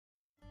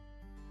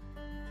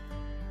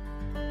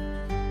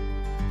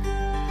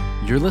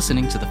You're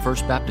listening to the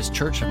First Baptist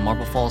Church of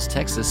Marble Falls,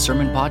 Texas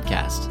Sermon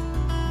Podcast.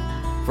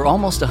 For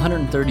almost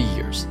 130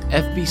 years,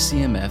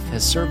 FBCMF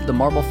has served the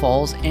Marble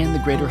Falls and the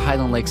Greater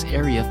Highland Lakes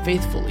area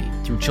faithfully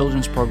through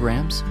children's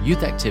programs,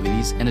 youth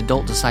activities, and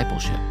adult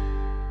discipleship.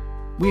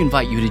 We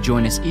invite you to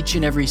join us each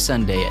and every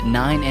Sunday at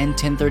 9 and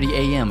 10:30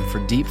 a.m. for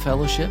deep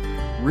fellowship,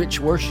 rich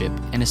worship,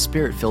 and a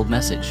spirit-filled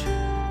message.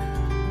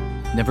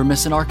 Never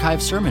miss an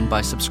archived sermon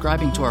by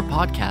subscribing to our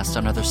podcast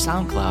on either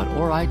SoundCloud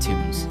or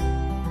iTunes.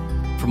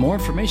 For more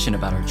information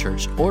about our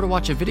church or to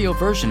watch a video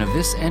version of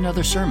this and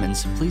other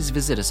sermons, please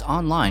visit us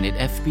online at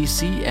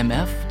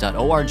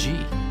fbcmf.org.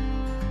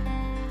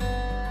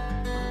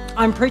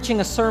 I'm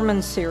preaching a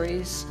sermon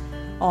series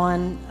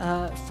on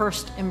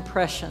First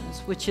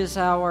Impressions, which is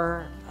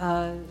our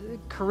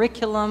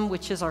curriculum,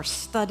 which is our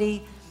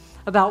study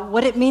about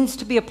what it means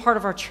to be a part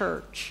of our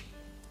church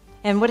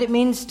and what it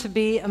means to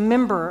be a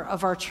member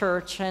of our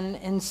church.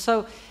 And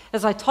so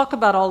as I talk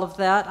about all of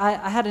that,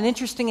 I had an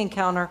interesting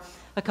encounter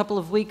a couple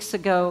of weeks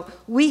ago.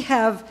 We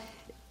have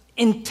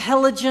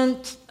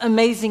intelligent,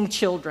 amazing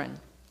children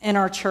in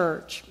our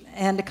church.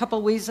 And a couple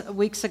of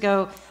weeks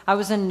ago, I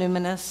was in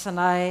Numinous, and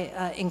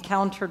I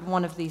encountered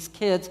one of these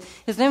kids.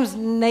 His name is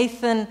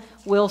Nathan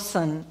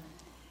Wilson,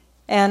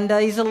 and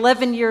he's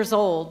 11 years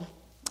old.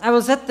 I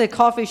was at the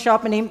coffee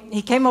shop, and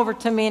he came over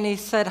to me, and he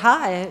said,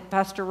 "Hi,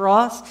 Pastor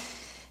Ross."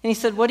 And he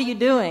said, "What are you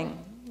doing?"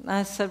 And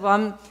I said, "Well,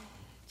 I'm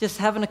just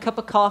having a cup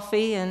of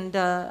coffee, and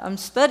I'm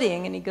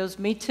studying." And he goes,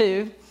 "Me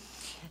too."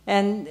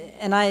 And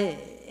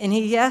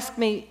he asked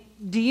me,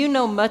 "Do you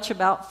know much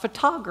about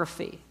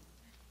photography?"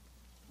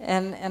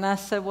 And I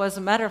said, "Well, as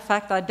a matter of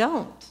fact, I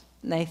don't,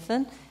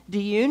 Nathan. Do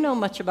you know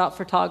much about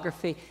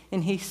photography?"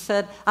 And he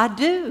said, "I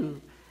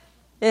do."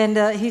 And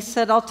he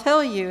said, "I'll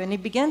tell you." And he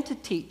began to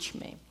teach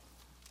me.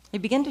 He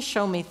began to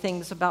show me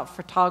things about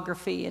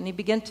photography, and he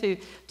began to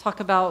talk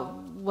about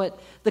what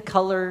the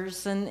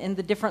colors and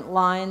the different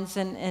lines.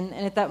 And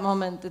at that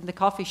moment in the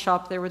coffee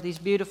shop, there were these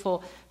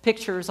beautiful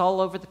pictures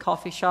all over the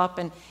coffee shop.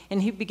 And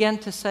he began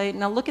to say,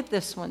 "Now look at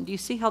this one. Do you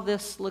see how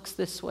this looks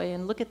this way?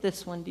 And look at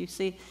this one. Do you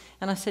see?"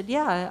 And I said,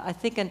 "Yeah, I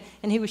think." And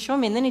he was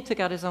showing me, and then he took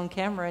out his own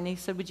camera, and he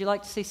said, "Would you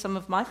like to see some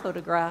of my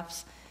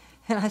photographs?"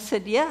 And I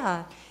said,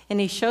 "Yeah."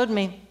 And he showed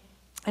me,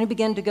 and he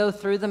began to go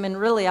through them. And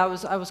really, I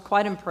was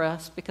quite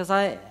impressed, because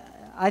I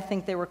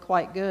think they were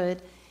quite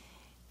good.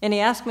 And he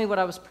asked me what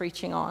I was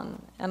preaching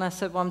on. And I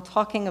said, "Well, I'm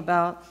talking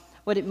about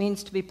what it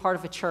means to be part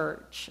of a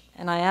church."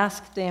 And I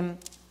asked him,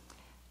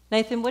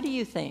 "Nathan, what do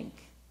you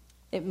think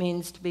it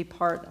means to be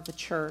part of a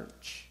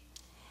church?"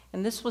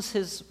 And this was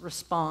his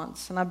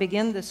response. And I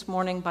begin this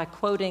morning by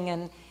quoting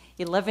an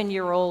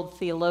 11-year-old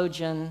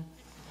theologian,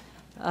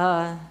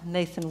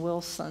 Nathan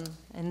Wilson.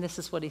 And this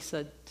is what he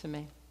said to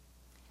me: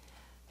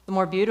 "The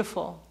more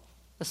beautiful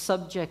the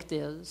subject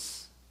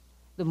is,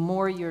 the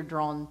more you're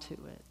drawn to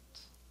it.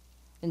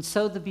 And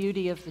so the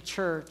beauty of the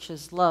church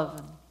is love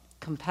and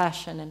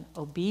compassion and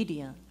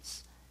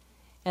obedience.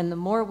 And the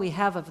more we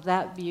have of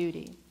that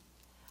beauty,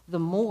 the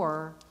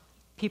more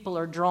people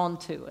are drawn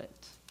to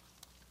it,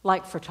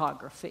 like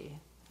photography."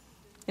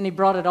 And he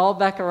brought it all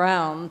back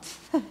around,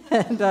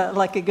 and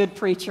like a good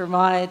preacher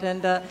might.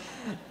 And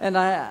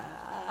I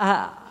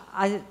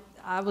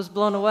was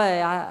blown away,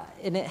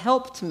 and it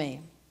helped me.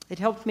 It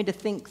helped me to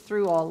think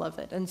through all of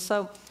it. And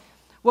so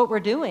what we're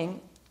doing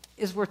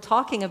is we're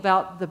talking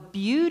about the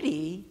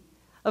beauty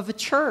of a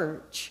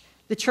church,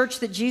 the church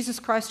that Jesus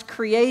Christ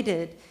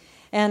created.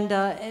 And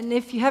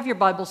if you have your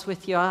Bibles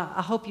with you,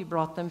 I hope you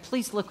brought them.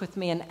 Please look with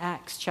me in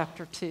Acts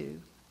chapter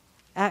 2.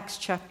 Acts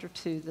chapter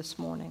 2 this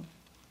morning.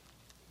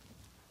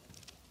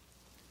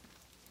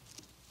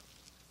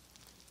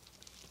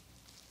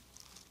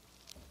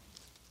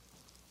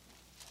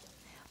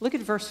 Look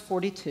at verse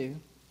 42.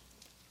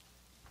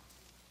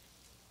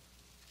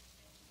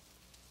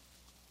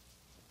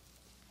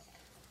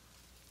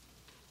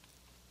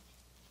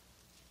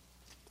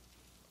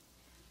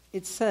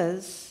 It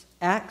says,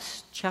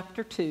 Acts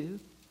chapter 2,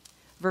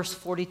 verse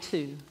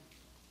 42.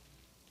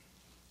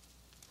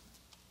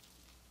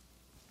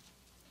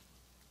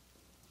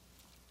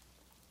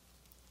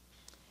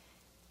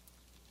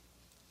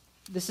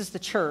 This is the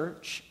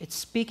church. It's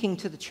speaking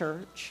to the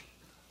church.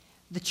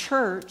 The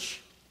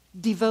church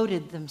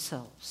devoted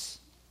themselves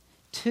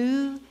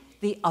to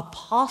the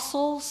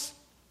apostles'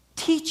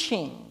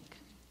 teaching.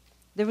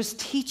 There was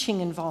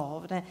teaching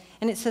involved.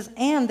 And it says,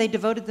 and they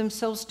devoted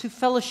themselves to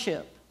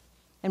fellowship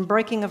and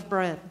breaking of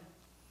bread,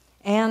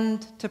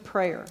 and to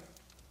prayer.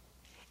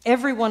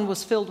 Everyone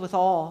was filled with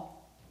awe.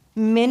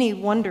 Many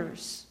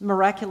wonders,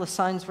 miraculous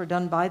signs were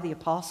done by the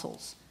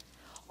apostles.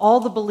 All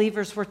the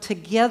believers were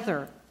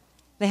together.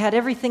 They had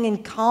everything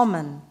in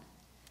common.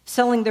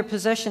 Selling their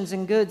possessions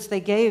and goods, they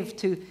gave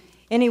to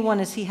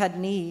anyone as he had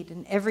need.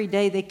 And every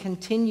day they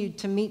continued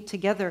to meet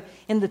together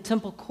in the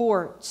temple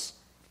courts.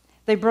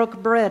 They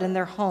broke bread in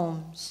their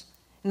homes,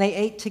 and they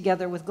ate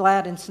together with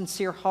glad and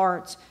sincere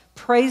hearts,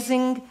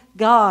 praising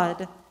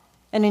God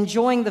and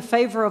enjoying the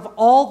favor of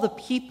all the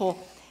people.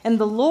 And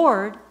the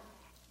Lord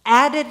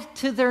added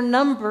to their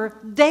number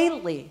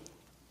daily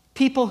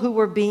people who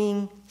were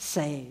being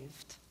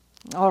saved.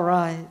 All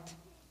right.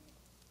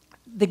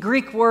 The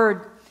Greek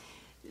word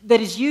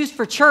that is used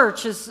for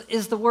church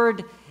is the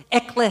word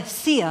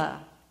ekklesia.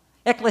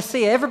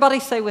 Ekklesia. Everybody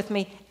say with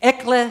me,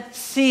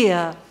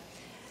 ekklesia.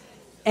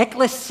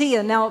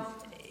 Ekklesia. Now,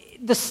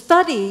 the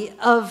study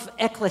of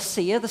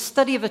ekklesia, the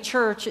study of a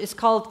church, is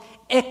called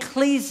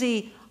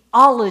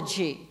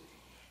ecclesiology.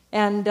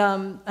 And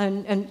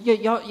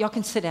y'all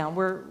can sit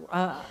down.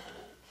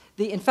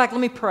 In fact,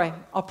 let me pray.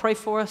 I'll pray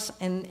for us,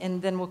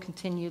 and then we'll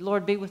continue.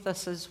 Lord, be with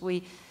us as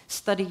we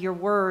study your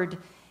word,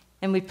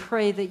 and we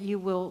pray that you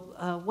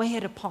will weigh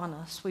it upon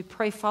us. We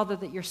pray, Father,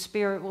 that your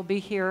Spirit will be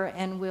here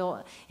and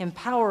will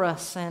empower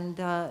us and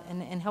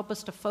help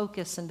us to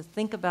focus and to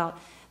think about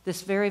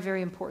this very,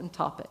 very important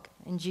topic.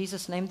 In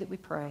Jesus' name that we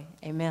pray.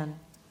 Amen.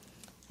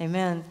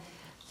 Amen.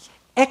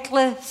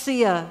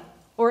 Ekklesia,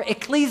 or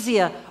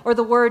ecclesia, or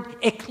the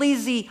word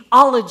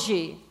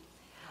ecclesiology.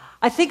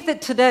 I think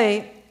that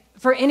today,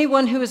 for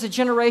anyone who is a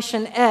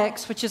Generation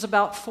X, which is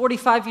about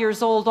 45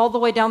 years old, all the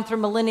way down through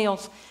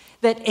millennials,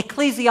 that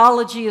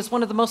ecclesiology is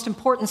one of the most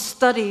important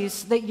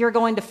studies that you're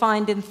going to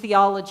find in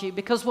theology,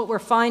 because what we're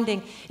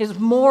finding is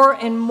more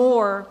and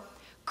more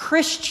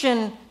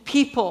Christian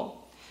people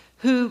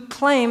who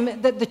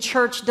claim that the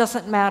church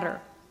doesn't matter,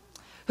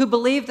 who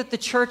believe that the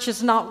church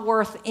is not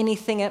worth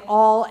anything at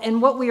all,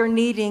 and what we are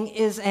needing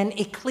is an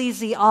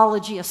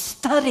ecclesiology, a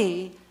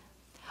study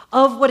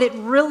of what it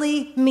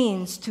really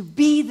means to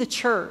be the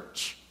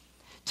church,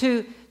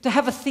 to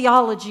have a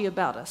theology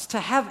about us, to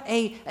have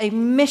a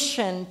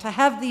mission, to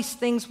have these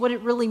things, what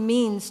it really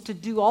means to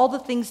do all the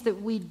things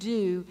that we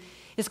do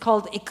is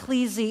called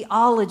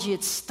ecclesiology.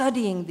 It's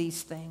studying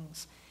these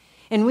things.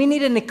 And we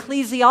need an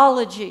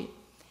ecclesiology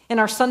in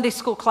our Sunday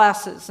school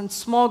classes and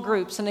small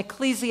groups, and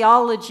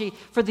ecclesiology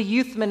for the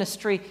youth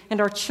ministry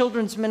and our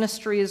children's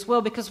ministry as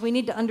well, because we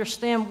need to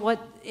understand what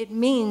it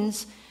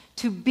means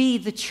to be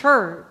the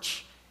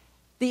church,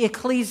 the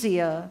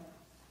ecclesia.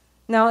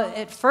 Now,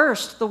 at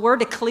first, the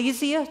word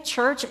ecclesia,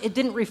 church, it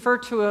didn't refer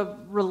to a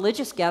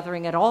religious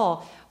gathering at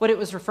all. What it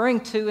was referring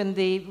to in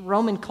the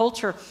Roman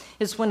culture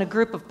is when a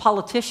group of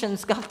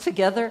politicians got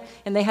together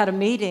and they had a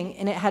meeting,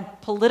 and it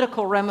had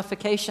political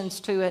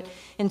ramifications to it.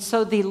 And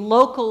so the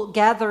local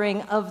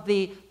gathering of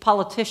the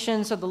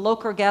politicians, or the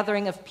local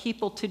gathering of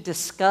people to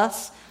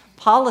discuss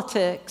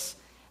politics,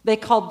 they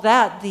called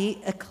that the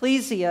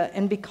ecclesia.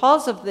 And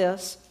because of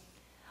this,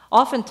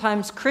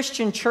 oftentimes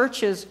Christian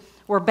churches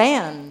were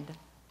banned,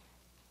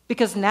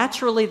 because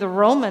naturally the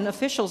Roman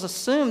officials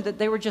assumed that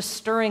they were just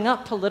stirring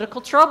up political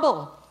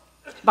trouble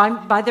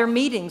by their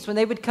meetings. When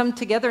they would come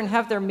together and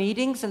have their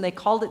meetings, and they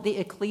called it the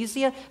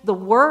ecclesia, the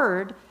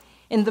word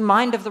in the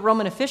mind of the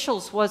Roman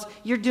officials was,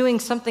 you're doing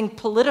something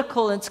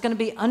political, and it's going to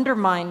be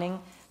undermining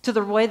to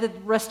the way that the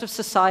rest of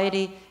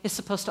society is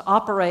supposed to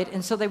operate.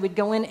 And so they would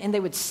go in and they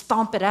would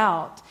stomp it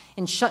out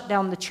and shut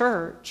down the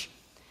church.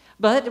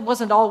 But it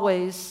wasn't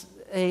always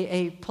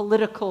a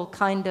political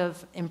kind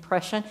of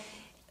impression.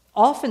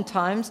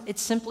 Oftentimes, it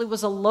simply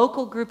was a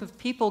local group of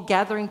people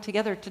gathering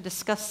together to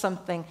discuss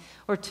something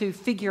or to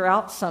figure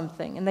out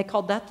something, and they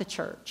called that the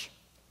church.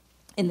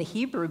 In the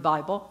Hebrew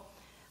Bible,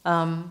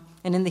 and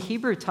in the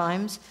Hebrew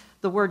times,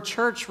 the word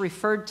church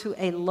referred to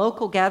a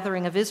local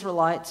gathering of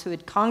Israelites who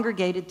had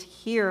congregated to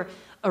hear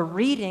a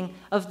reading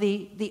of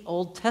the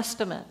Old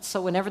Testament.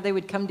 So whenever they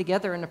would come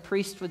together and a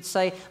priest would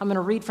say, I'm going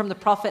to read from the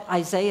prophet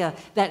Isaiah,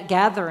 that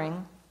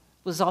gathering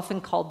was often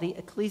called the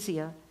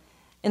ecclesia.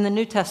 In the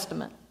New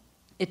Testament,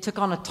 it took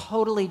on a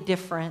totally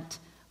different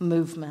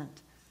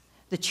movement.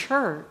 The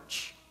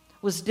church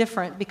was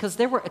different because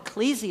there were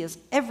ecclesias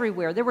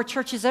everywhere. There were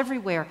churches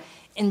everywhere.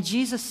 And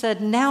Jesus said,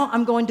 now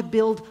I'm going to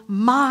build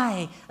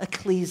my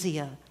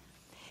ecclesia.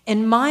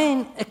 And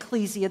my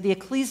ecclesia, the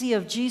ecclesia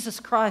of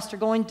Jesus Christ, are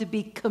going to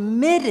be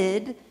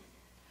committed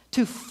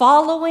to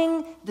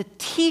following the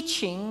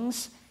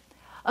teachings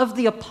of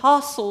the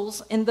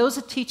apostles, and those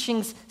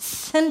teachings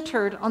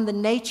centered on the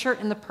nature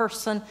and the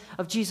person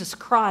of Jesus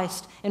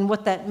Christ and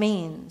what that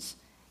means.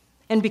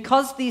 And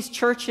because these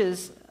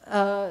churches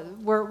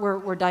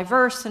were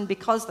diverse, and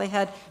because they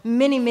had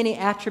many, many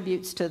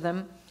attributes to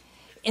them,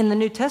 in the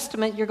New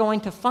Testament, you're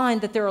going to find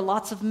that there are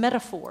lots of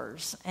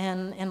metaphors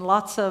and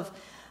lots of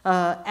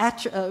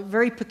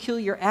very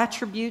peculiar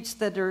attributes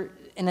that are,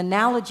 and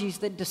analogies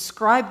that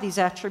describe these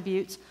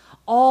attributes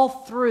all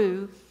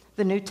through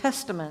the New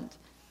Testament.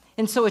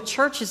 And so a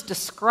church is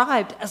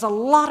described as a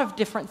lot of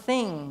different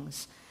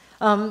things.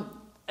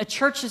 A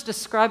church is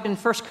described in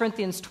 1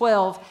 Corinthians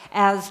 12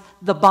 as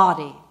the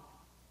body.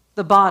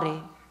 The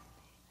body.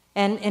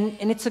 And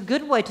it's a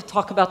good way to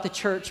talk about the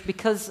church,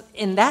 because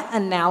in that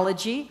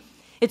analogy,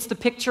 it's the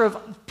picture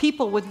of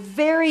people with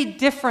very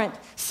different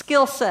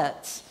skill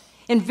sets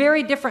and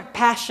very different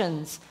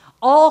passions,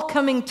 all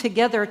coming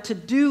together to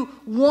do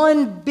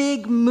one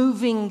big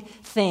moving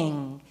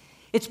thing.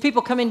 It's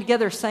people coming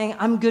together saying,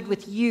 I'm good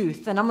with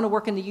youth, and I'm going to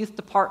work in the youth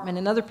department.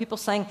 And other people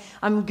saying,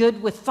 I'm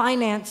good with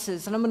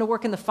finances, and I'm going to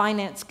work in the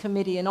finance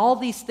committee, and all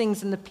these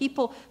things. And the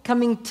people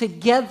coming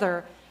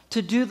together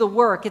to do the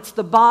work. It's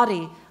the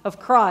body of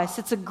Christ.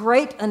 It's a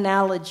great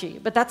analogy,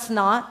 but that's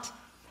not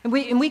And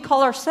we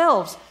call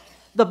ourselves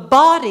the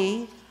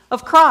body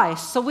of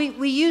Christ. So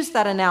we use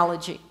that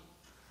analogy.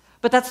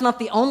 But that's not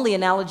the only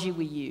analogy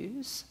we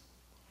use.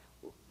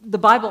 The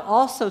Bible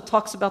also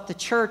talks about the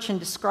church and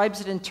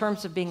describes it in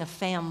terms of being a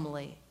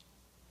family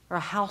or a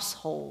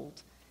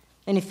household.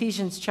 In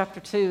Ephesians chapter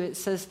 2, it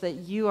says that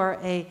you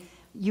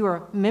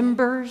are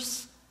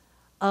members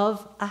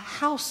of a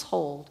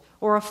household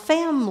or a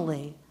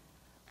family.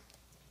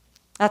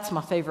 That's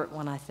my favorite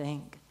one, I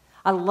think.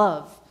 I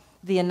love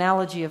the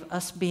analogy of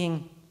us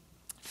being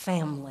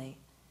family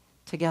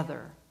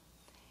together.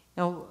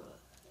 Now,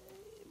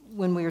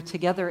 when we are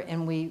together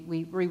and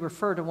we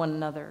refer to one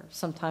another,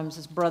 sometimes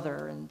as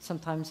brother and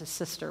sometimes as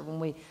sister,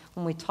 when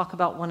we talk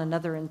about one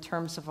another in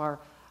terms of our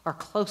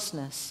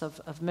closeness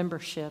of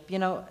membership, you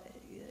know,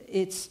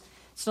 it's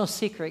no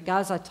secret.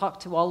 Guys, I talk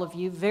to all of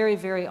you very,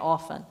 very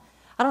often.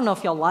 I don't know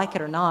if y'all like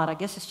it or not. I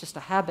guess it's just a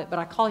habit, but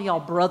I call y'all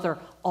brother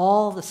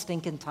all the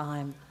stinking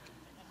time.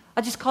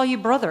 I just call you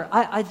brother.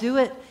 I do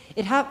it.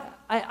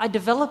 I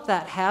developed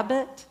that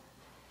habit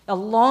a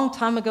long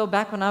time ago,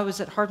 back when I was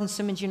at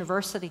Hardin-Simmons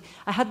University.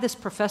 I had this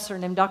professor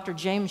named Dr.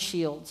 James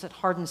Shields at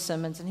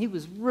Hardin-Simmons, and he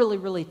was really,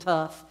 really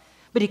tough.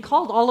 But he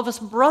called all of us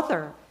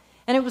brother,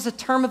 and it was a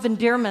term of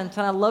endearment,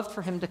 and I loved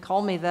for him to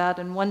call me that.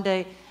 And one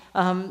day,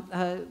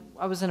 I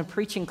was in a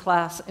preaching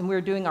class, and we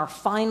were doing our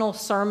final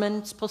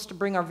sermon, supposed to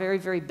bring our very,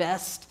 very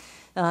best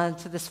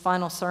to this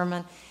final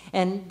sermon.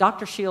 And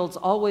Dr. Shields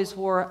always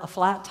wore a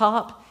flat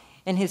top,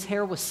 and his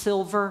hair was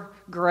silver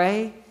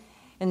gray.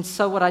 And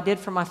so what I did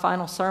for my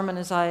final sermon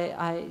is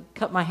I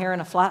cut my hair in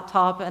a flat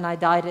top and I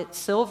dyed it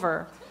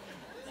silver.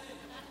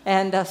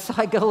 And so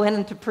I go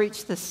in to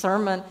preach this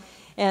sermon,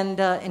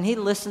 and he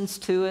listens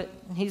to it,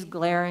 and he's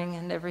glaring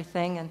and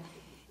everything.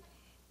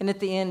 And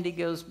at the end he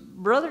goes,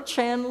 "Brother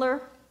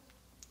Chandler,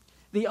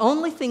 the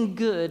only thing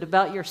good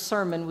about your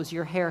sermon was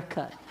your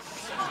haircut."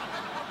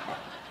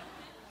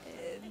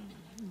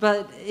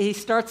 But he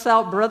starts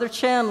out Brother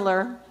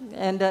Chandler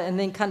and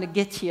then kind of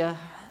gets you.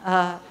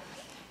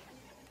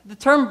 The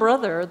term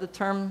brother, the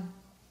term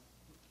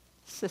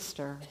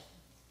sister,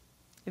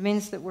 it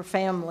means that we're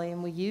family,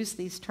 and we use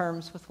these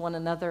terms with one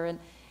another.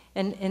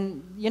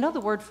 And you know the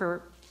word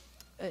for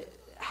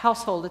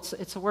household,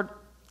 it's a word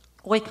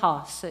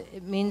oikos.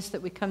 It means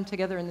that we come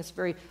together in this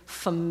very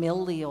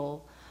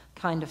familial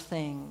kind of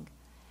thing.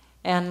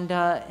 And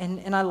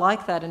I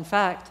like that. In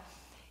fact,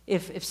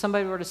 if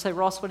somebody were to say,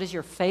 "Ross, what is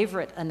your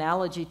favorite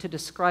analogy to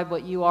describe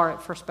what you are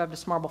at First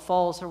Baptist Marble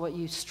Falls, or what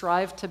you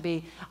strive to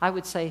be?" I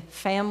would say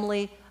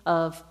family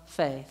of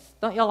faith.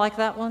 Don't y'all like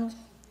that one?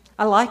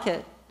 I like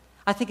it.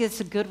 I think it's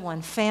a good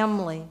one,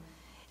 family.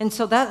 And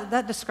so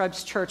that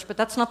describes church, but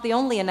that's not the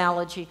only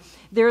analogy.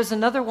 There is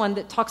another one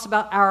that talks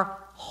about our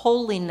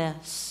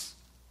holiness,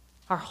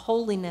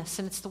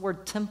 and it's the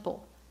word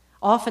temple.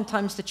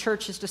 Oftentimes the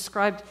church is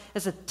described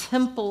as a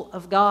temple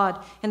of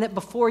God, and that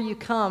before you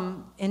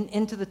come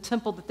into the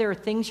temple, that there are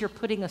things you're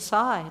putting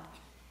aside.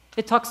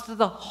 It talks to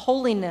the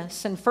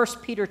holiness in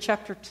 1 Peter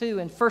chapter 2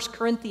 and 1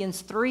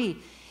 Corinthians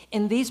 3.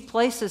 In these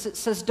places it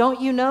says,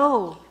 "Don't you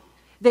know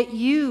that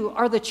you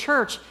are the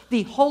church,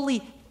 the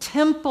holy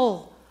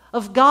temple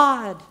of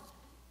God?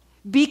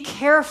 Be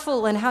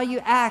careful in how you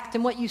act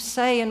and what you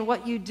say and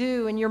what you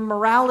do and your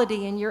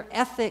morality and your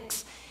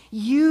ethics.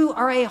 You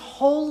are a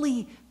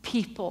holy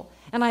people,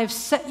 and I have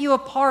set you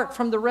apart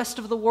from the rest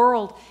of the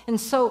world."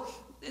 And so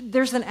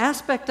there's an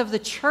aspect of the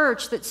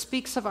church that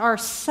speaks of our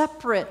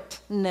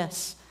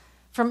separateness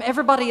from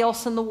everybody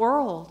else in the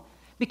world,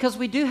 because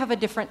we do have a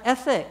different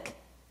ethic.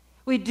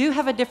 We do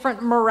have a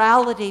different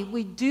morality.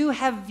 We do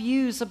have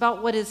views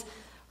about what is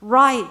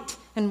right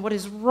and what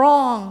is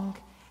wrong.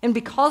 And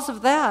because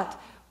of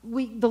that,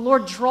 the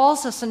Lord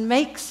draws us and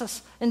makes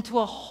us into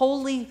a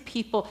holy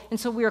people. And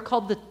so we are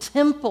called the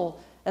temple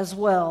as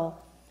well.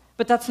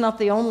 But that's not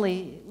the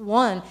only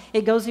one.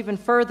 It goes even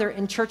further,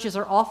 and churches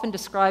are often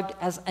described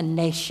as a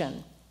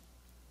nation.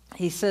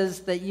 He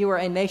says that you are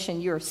a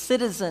nation. You are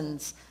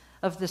citizens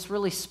of this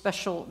really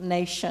special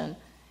nation.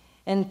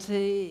 And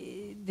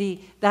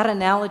that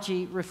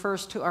analogy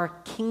refers to our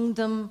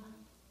kingdom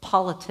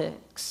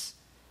politics.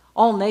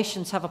 All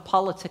nations have a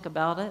politic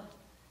about it.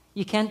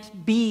 You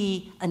can't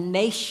be a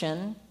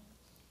nation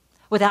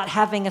without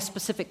having a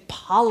specific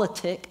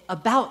politic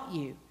about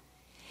you.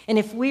 And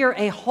if we are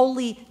a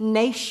holy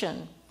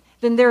nation,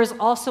 then there is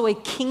also a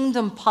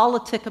kingdom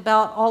politic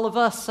about all of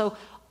us. So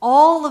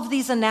all of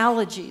these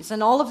analogies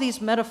and all of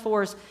these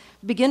metaphors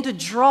begin to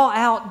draw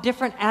out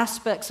different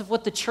aspects of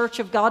what the church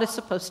of God is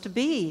supposed to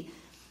be.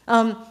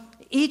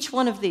 Each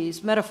one of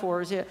these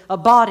metaphors, a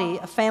body,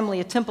 a family,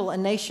 a temple, a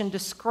nation,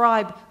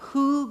 describe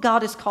who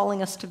God is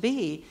calling us to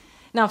be.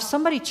 Now, if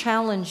somebody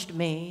challenged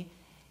me,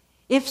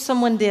 if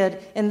someone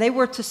did, and they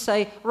were to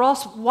say,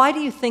 "Ross, why do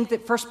you think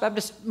that First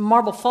Baptist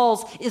Marble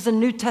Falls is a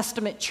New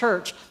Testament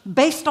church?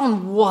 Based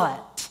on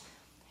what?"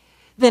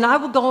 Then I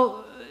would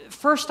go,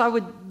 first I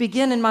would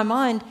begin in my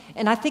mind,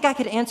 and I think I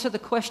could answer the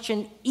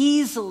question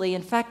easily.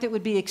 In fact, it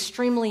would be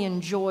extremely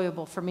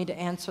enjoyable for me to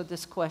answer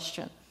this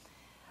question.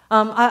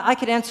 I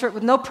could answer it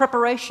with no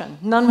preparation,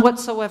 none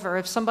whatsoever.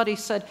 If somebody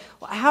said,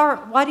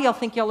 why do y'all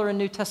think y'all are a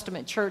New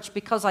Testament church?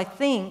 Because I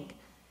think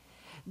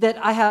that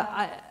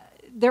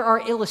there are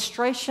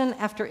illustration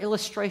after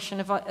illustration,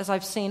 as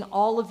I've seen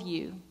all of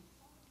you,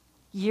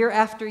 year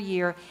after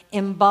year,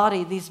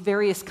 embody these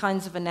various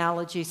kinds of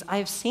analogies. I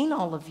have seen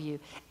all of you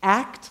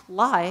act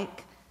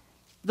like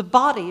the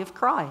body of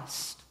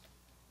Christ.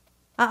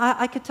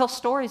 I could tell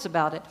stories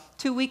about it.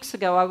 2 weeks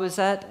ago, I was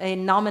at a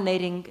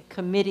nominating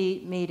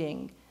committee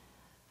meeting.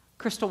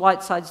 Crystal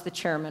Whiteside's the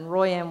chairman.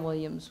 Roy Ann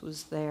Williams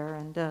was there,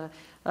 and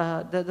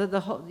the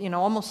whole,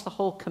 almost the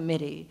whole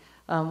committee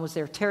was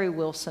there. Terry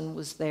Wilson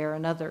was there,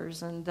 and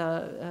others, and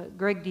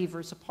Greg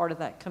Deaver's a part of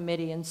that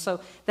committee. And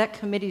so that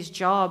committee's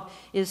job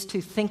is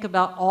to think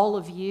about all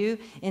of you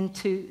and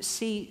to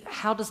see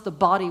how does the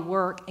body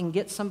work, and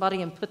get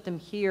somebody and put them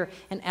here,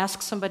 and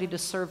ask somebody to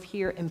serve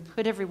here, and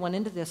put everyone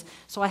into this.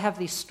 So I have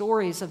these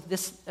stories of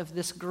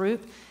this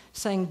group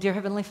saying, "Dear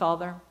Heavenly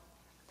Father,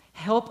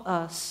 help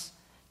us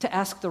to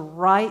ask the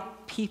right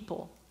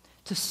people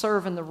to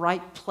serve in the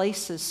right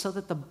places so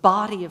that the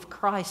body of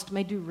Christ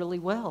may do really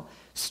well."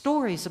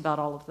 Stories about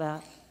all of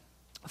that.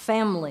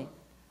 Family.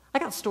 I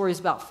got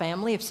stories about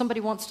family. If somebody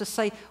wants to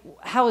say,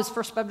 how is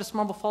First Baptist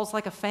Marble Falls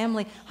like a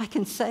family? I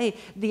can say,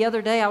 the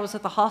other day I was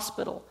at the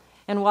hospital,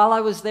 and while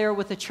I was there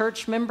with a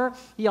church member,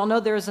 y'all know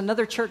there is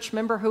another church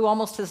member who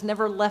almost has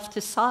never left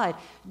his side.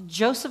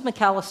 Joseph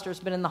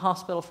McAllister's been in the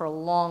hospital for a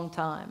long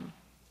time.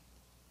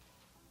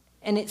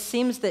 And it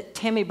seems that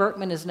Tammy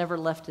Berkman has never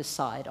left his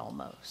side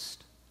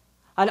almost.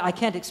 I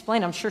can't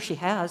explain. I'm sure she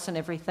has and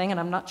everything, and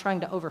I'm not trying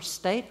to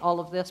overstate all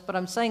of this, but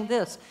I'm saying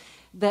this,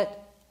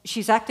 that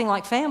she's acting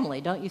like family,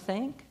 don't you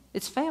think?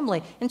 It's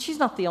family, and she's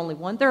not the only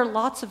one. There are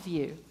lots of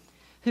you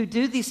who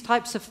do these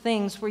types of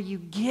things where you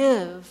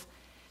give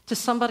to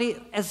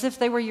somebody as if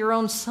they were your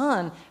own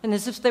son and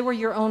as if they were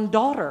your own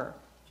daughter,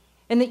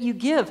 and that you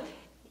give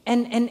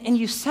and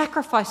you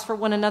sacrifice for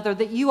one another,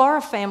 that you are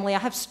a family. I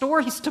have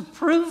stories to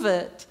prove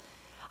it.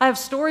 I have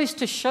stories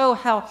to show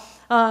how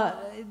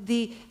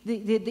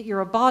that you're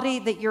a body,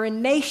 that you're a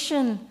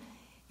nation,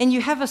 and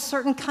you have a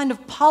certain kind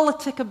of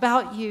politic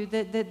about you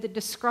that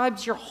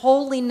describes your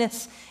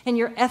holiness and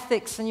your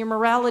ethics and your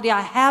morality.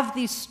 I have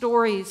these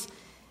stories,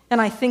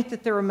 and I think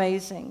that they're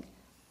amazing.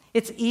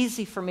 It's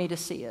easy for me to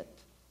see it.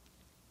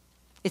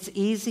 It's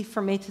easy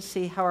for me to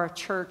see how our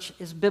church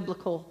is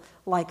biblical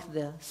like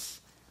this.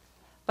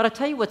 But I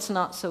tell you what's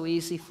not so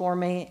easy for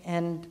me,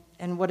 and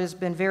what has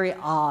been very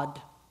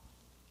odd,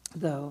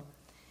 though.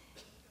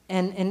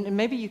 And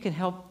maybe you can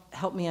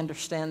help me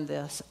understand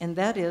this, and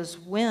that is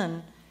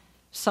when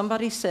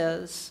somebody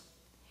says,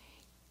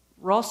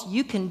 "Ross,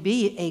 you can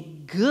be a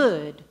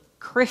good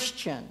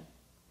Christian,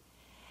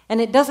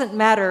 and it doesn't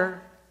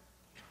matter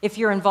if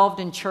you're involved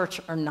in church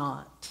or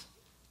not.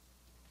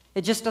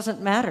 It just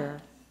doesn't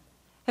matter."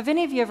 Have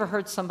any of you ever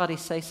heard somebody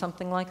say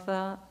something like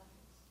that?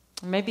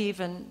 Maybe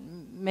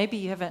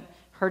you haven't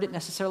heard it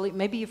necessarily.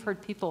 Maybe you've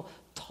heard people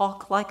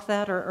talk like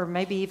that, or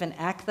maybe even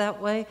act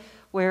that way,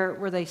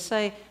 where they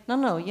say,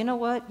 no, you know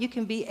what? You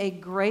can be a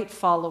great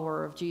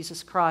follower of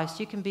Jesus Christ.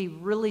 You can be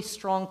really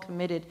strong,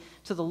 committed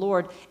to the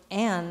Lord,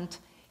 and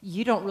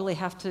you don't really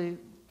have to,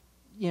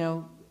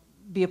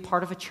 be a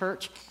part of a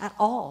church at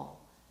all.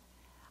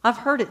 I've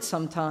heard it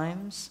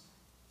sometimes,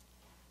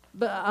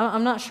 but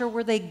I'm not sure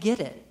where they get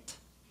it.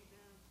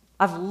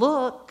 I've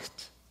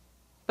looked,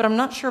 but I'm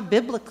not sure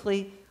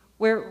biblically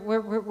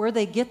where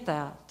they get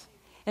that.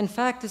 In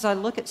fact, as I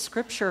look at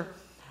Scripture,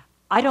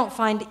 I don't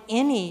find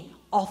any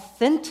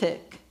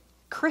authentic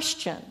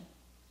Christian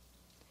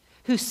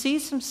who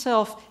sees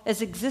himself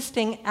as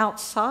existing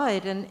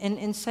outside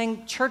and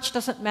saying, church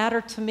doesn't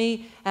matter to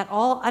me at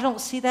all. I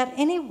don't see that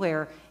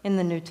anywhere in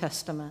the New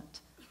Testament.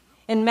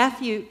 In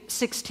Matthew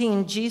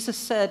 16, Jesus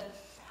said,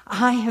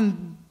 "I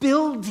am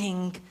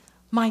building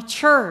my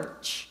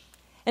church."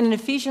 And in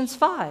Ephesians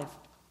 5,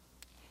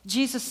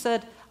 Jesus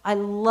said, "I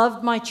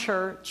loved my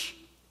church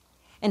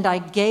and I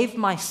gave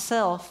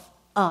myself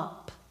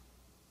up,"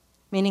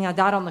 meaning I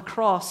died on the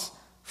cross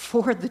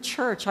for the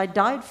church. I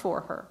died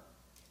for her.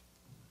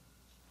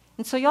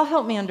 And so y'all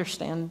help me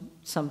understand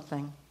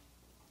something.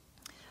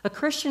 A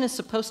Christian is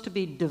supposed to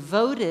be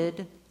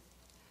devoted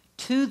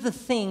to the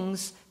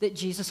things that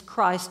Jesus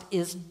Christ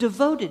is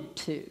devoted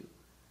to.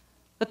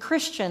 A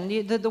Christian,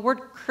 the word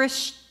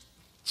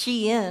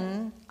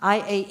Christian,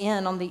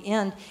 I-A-N on the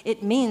end,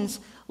 it means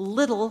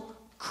little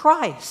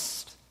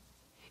Christ.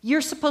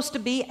 You're supposed to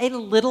be a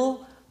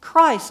little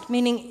Christ,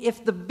 meaning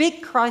if the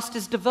big Christ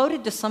is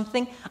devoted to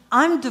something,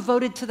 I'm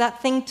devoted to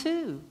that thing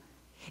too.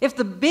 If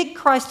the big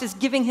Christ is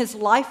giving his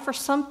life for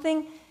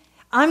something,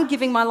 I'm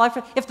giving my life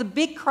for. If the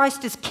big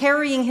Christ is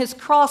carrying his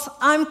cross,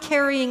 I'm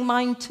carrying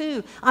mine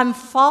too. I'm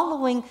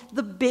following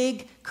the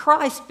big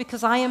Christ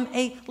because I am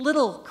a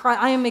little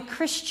Christ. I am a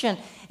Christian.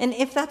 And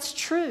if that's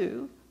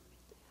true,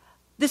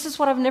 this is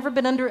what I've never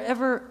been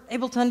ever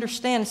able to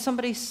understand.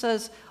 Somebody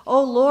says,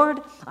 "Oh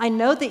Lord, I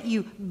know that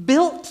you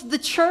built the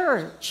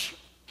church.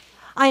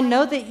 I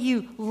know that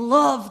you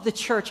love the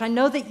church. I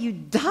know that you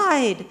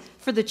died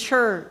for the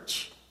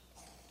church.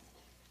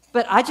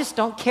 but I just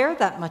don't care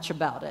that much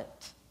about it.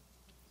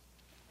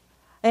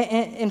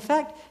 In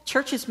fact,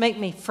 churches make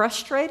me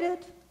frustrated.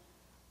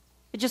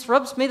 It just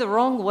rubs me the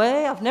wrong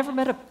way. I've never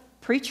met a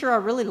preacher I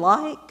really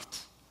liked.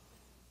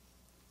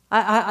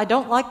 I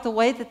don't like the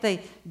way that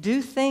they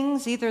do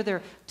things. Either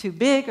they're too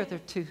big or they're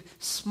too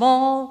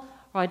small,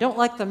 or I don't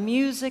like the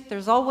music.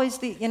 There's always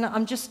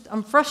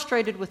I'm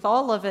frustrated with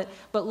all of it.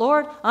 But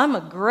Lord, I'm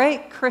a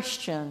great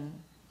Christian.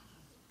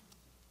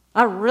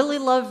 I really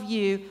love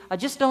you. I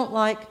just don't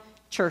like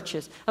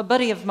churches. A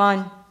buddy of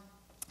mine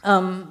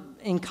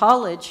in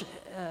college,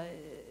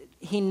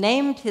 he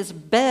named his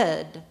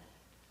bed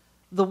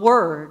The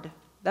Word.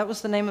 That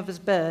was the name of his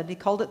bed. He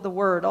called it The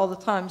Word all the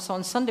time. So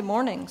on Sunday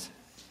mornings,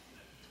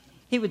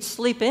 he would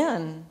sleep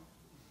in,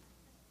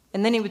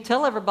 and then he would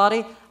tell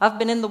everybody, I've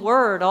been in the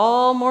Word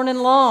all morning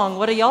long.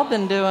 What have y'all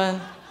been doing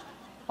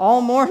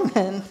all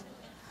morning?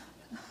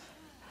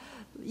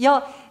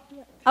 Y'all,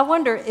 I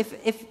wonder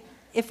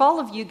if all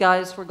of you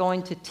guys were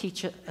going to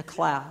teach a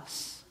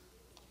class,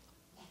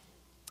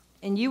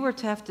 and you were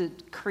to have to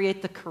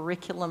create the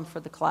curriculum for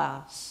the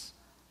class,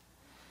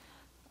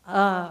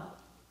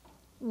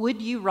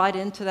 would you write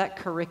into that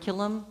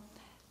curriculum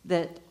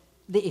that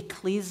the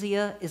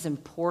ecclesia is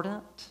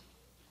important?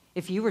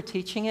 If you were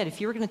teaching it,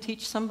 if you were going to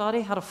teach somebody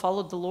how to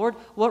follow the Lord,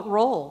 what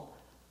role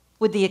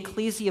would the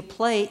ecclesia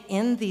play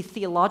in the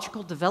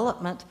theological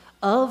development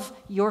of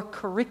your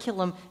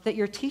curriculum that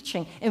you're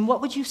teaching? And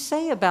what would you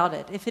say about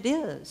it if it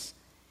is?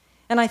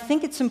 And I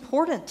think it's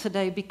important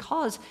today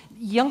because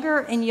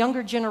younger and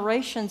younger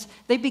generations,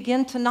 they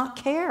begin to not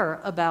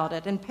care about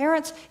it. And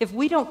parents, if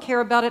we don't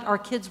care about it, our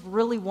kids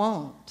really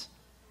won't.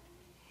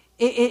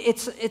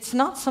 It's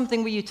not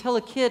something where you tell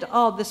a kid,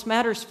 oh, this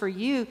matters for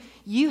you.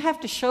 You have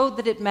to show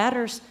that it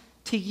matters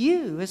to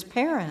you as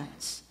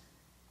parents.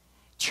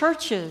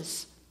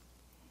 Churches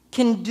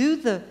can do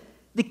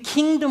the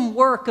kingdom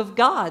work of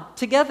God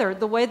together,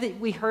 the way that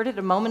we heard it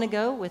a moment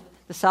ago with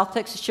the South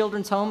Texas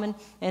Children's Home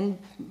and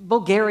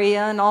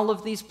Bulgaria and all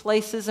of these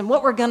places, and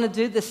what we're going to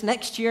do this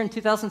next year in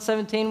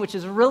 2017, which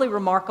is really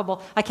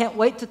remarkable. I can't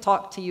wait to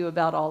talk to you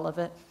about all of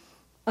it.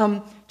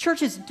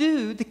 Churches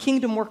do the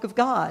kingdom work of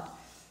God.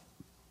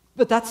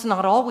 But that's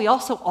not all. We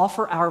also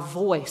offer our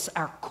voice,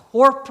 our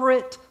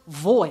corporate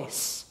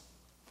voice,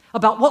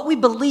 about what we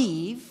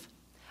believe,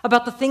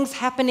 about the things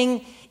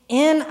happening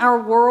in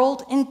our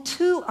world and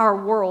to our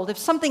world. If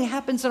something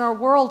happens in our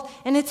world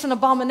and it's an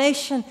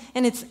abomination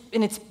and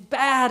it's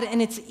bad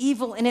and it's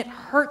evil and it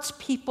hurts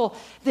people,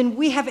 then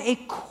we have a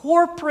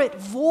corporate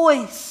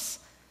voice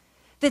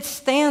that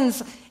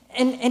stands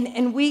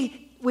and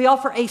we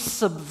offer a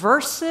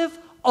subversive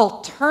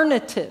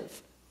alternative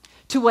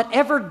to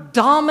whatever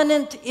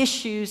dominant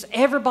issues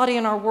everybody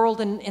in our world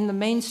and in the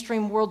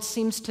mainstream world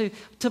seems to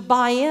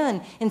buy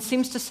in and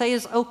seems to say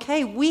is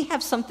okay. We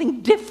have something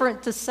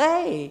different to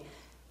say.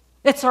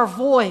 It's our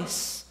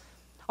voice,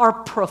 our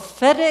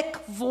prophetic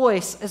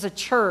voice as a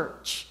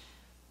church,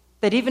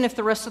 that even if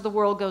the rest of the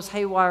world goes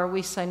haywire,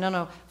 we say,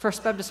 no,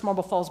 First Baptist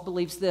Marble Falls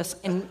believes this,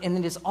 and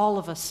it is all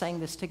of us saying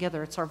this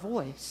together. It's our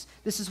voice.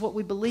 This is what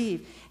we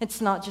believe. It's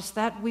not just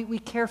that. We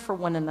care for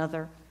one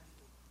another,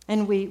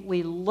 and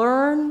we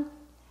learn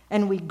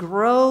and we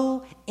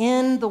grow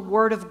in the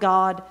Word of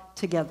God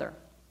together.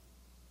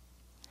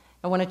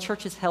 And when a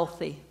church is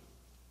healthy,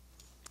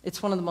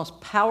 it's one of the most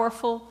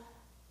powerful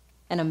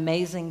and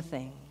amazing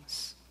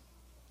things.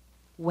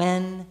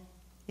 When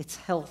it's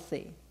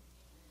healthy.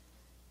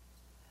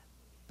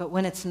 But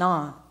when it's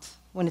not,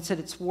 when it's at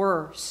its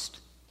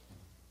worst,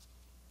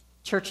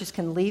 churches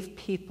can leave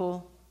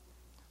people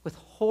with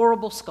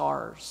horrible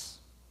scars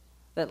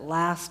that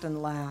last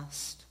and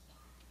last.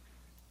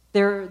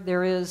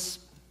 There is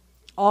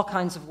all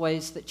kinds of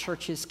ways that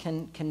churches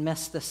can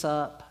mess this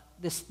up,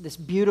 this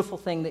beautiful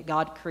thing that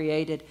God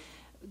created.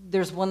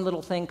 There's one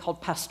little thing called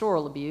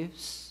pastoral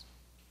abuse.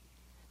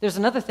 There's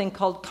another thing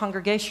called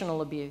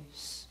congregational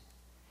abuse.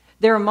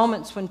 There are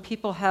moments when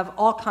people have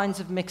all kinds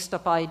of mixed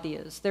up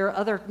ideas. There are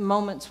other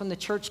moments when the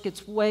church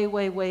gets way,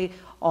 way, way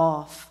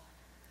off.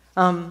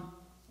 I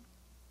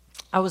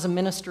was a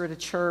minister at a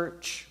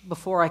church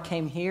before I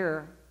came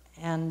here,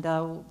 and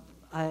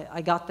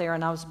I got there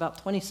and I was about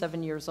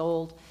 27 years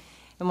old.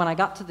 And when I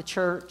got to the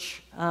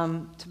church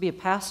to be a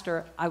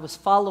pastor, I was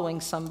following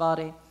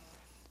somebody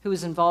who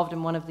was involved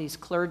in one of these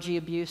clergy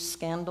abuse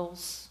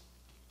scandals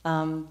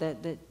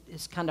that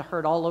is kind of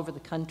heard all over the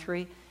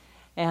country.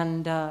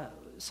 And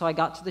so I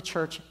got to the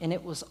church, and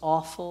it was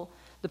awful.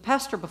 The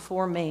pastor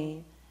before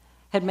me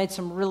had made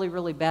some really,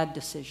 really bad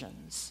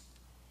decisions.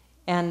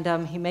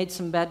 And he made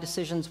some bad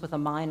decisions with a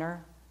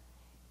minor.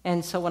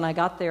 And so when I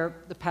got there,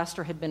 the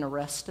pastor had been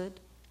arrested.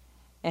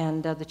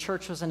 And the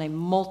church was in a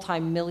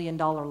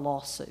multi-million-dollar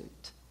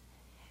lawsuit.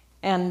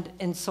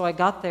 And so I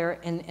got there,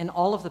 and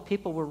all of the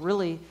people were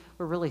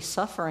really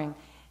suffering.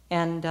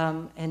 And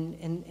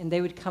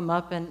they would come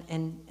up,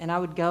 and I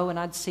would go, and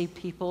I'd see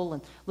people,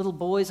 and little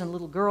boys and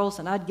little girls,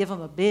 and I'd give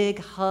them a big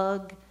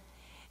hug.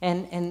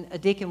 And a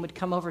deacon would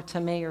come over to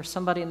me, or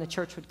somebody in the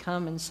church would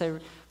come and say,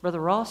 Brother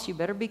Ross, you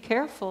better be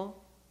careful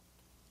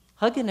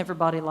hugging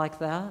everybody like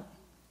that.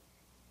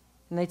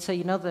 And they'd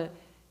say,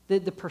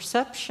 the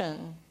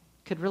perception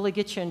could really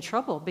get you in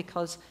trouble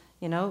because,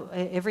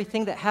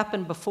 everything that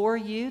happened before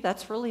you,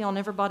 that's really on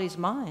everybody's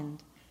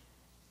mind.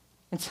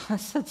 And so I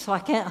said, so I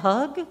can't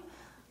hug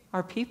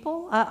our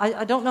people?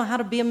 I don't know how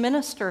to be a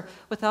minister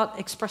without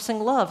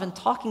expressing love and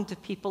talking to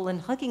people and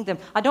hugging them.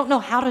 I don't know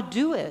how to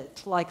do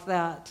it like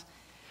that.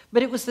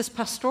 But it was this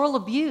pastoral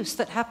abuse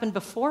that happened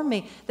before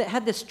me that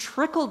had this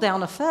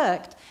trickle-down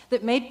effect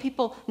that made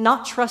people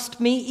not trust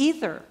me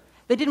either.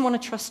 They didn't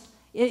want to trust.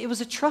 It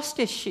was a trust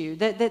issue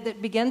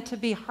that began to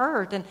be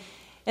hurt.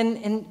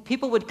 And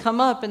people would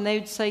come up and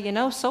they'd say,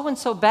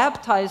 so-and-so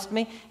baptized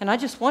me. And I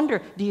just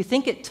wonder, do you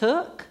think it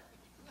took?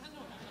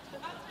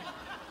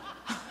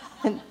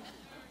 And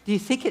do you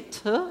think it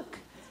took?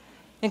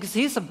 And because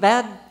he's a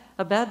bad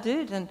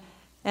dude.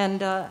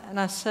 And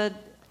I said,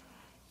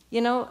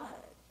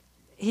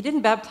 he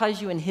didn't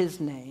baptize you in his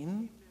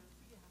name.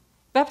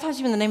 Baptize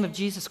you in the name of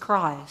Jesus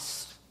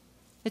Christ.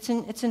 It's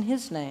in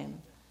his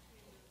name,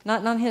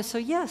 not his. So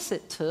yes,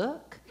 it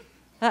took.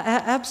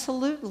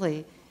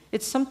 Absolutely.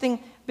 It's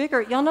something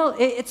bigger. Y'all know,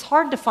 it's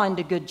hard to find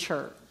a good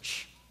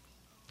church.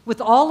 With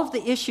all of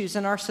the issues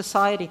in our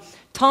society,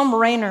 Tom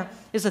Rainer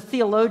is a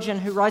theologian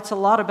who writes a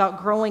lot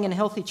about growing in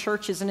healthy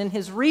churches. And in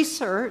his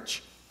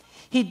research,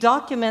 he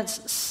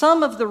documents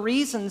some of the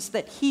reasons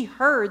that he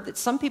heard that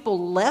some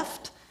people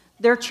left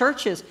their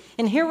churches.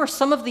 And here were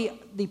some of the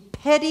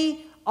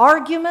petty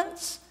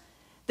arguments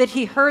that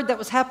he heard that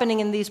was happening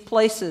in these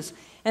places.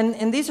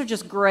 And these are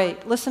just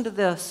great. Listen to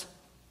this.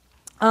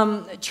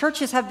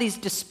 Churches have these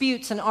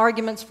disputes and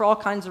arguments for all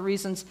kinds of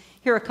reasons.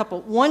 Here are a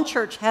couple. One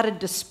church had a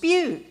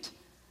dispute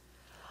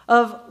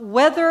of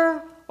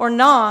whether or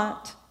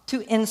not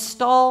to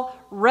install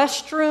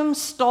restroom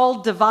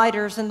stall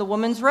dividers in the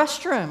women's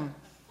restroom.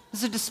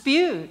 It's a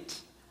dispute.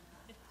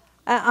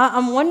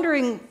 I'm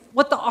wondering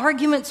what the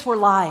arguments were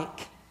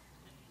like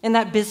in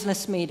that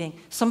business meeting.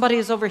 Somebody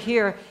is over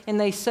here and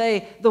they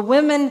say, the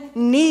women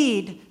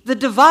need the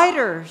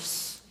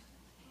dividers.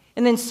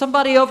 And then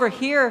somebody over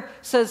here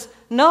says,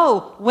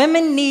 no,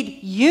 women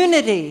need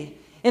unity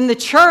in the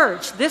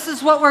church. This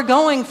is what we're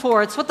going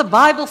for. It's what the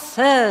Bible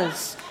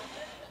says.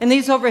 And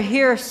these over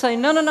here say,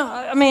 no.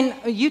 I mean,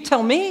 you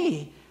tell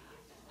me.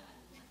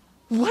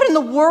 What in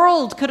the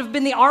world could have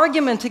been the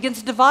argument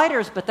against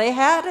dividers? But they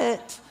had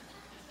it.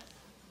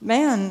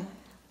 Man,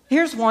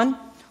 here's one.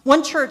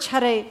 One church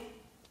had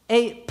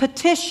a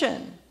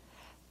petition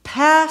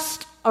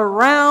passed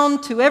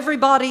around to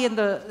everybody in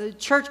the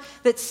church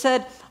that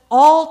said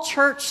all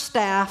church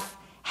staff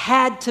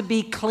had to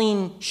be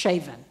clean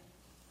shaven.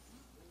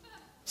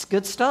 It's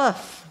good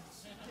stuff.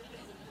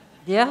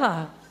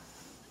 Yeah.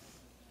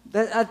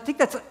 I think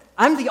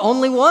I'm the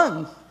only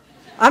one.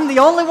 I'm the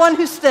only one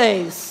who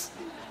stays.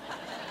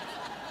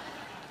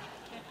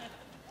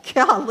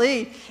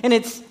 Golly. And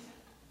it's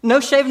No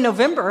Shave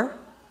November,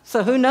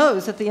 so who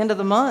knows at the end of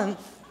the month.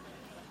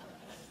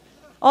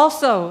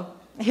 Also,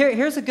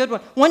 here's a good one.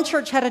 One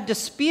church had a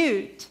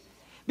dispute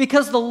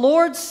because the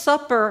Lord's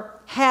Supper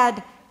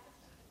had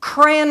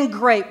cran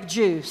grape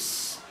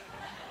juice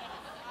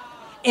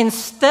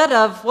instead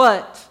of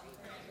what?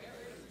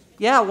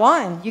 Yeah,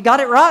 wine. You got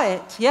it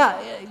right.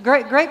 Yeah,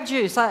 grape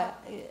juice.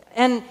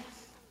 And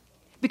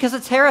because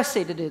it's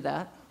heresy to do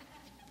that.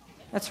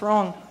 That's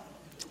wrong.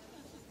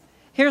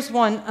 Here's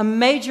one. A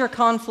major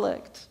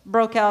conflict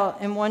broke out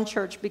in one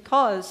church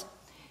because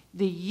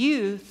the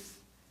youth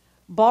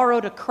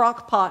borrowed a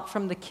crock pot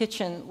from the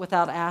kitchen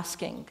without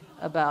asking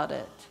about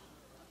it.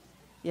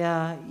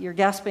 Yeah, you're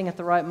gasping at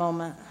the right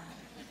moment.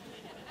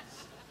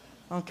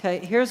 Okay,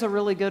 here's a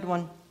really good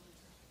one.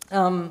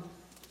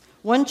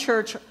 One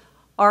church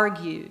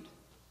argued.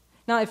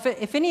 Now,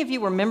 if any of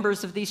you were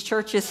members of these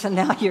churches and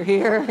now you're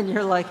here and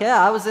you're like,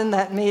 yeah, I was in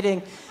that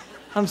meeting.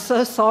 I'm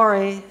so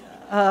sorry.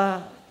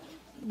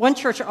 One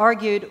church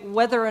argued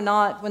whether or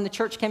not, when the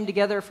church came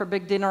together for a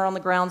big dinner on the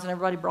grounds and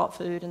everybody brought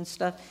food and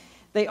stuff,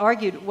 they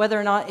argued whether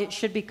or not it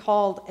should be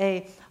called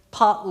a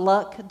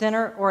potluck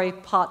dinner or a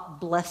pot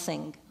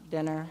blessing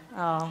dinner.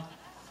 Oh,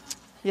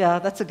 yeah,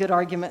 that's a good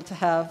argument to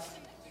have.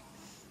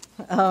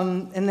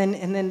 And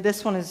then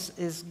this one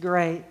is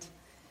great.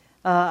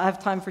 I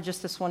have time for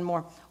just this one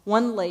more.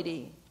 One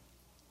lady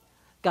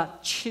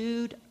got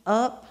chewed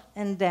up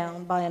and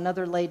down by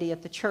another lady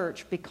at the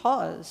church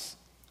because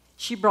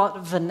she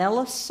brought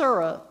vanilla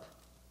syrup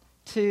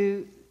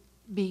to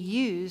be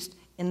used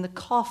in the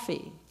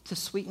coffee, to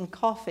sweeten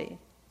coffee.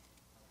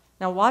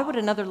 Now, why would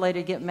another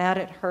lady get mad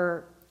at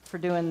her for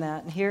doing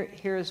that? And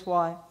here's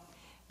why.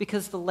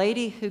 Because the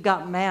lady who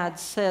got mad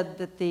said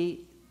that the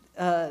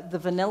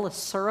vanilla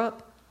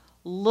syrup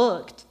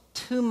looked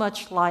too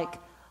much like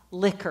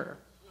liquor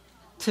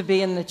to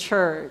be in the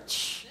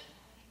church.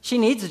 She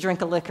needs a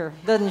drink of liquor,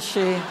 doesn't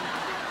she?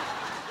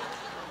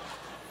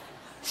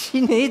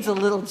 She needs a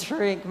little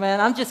drink, man.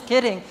 I'm just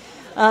kidding.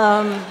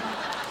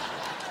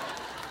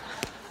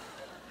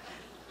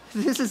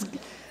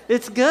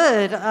 It's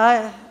good.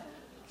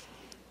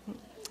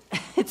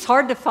 It's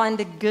hard to find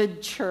a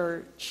good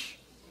church,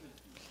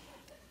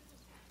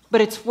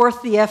 but it's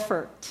worth the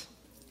effort.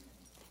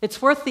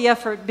 It's worth the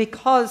effort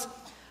because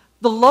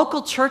The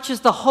local church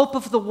is the hope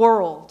of the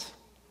world.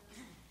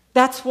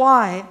 That's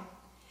why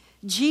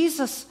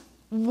Jesus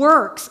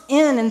works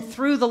in and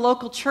through the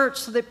local church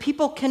so that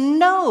people can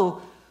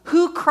know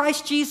who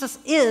Christ Jesus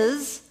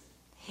is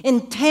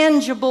in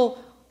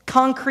tangible,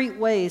 concrete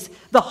ways.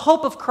 The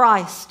hope of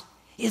Christ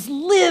is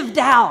lived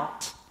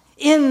out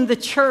in the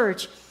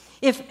church.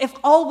 If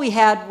all we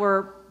had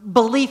were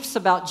beliefs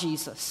about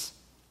Jesus,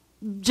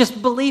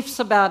 just beliefs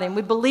about him,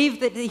 we believe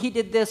that he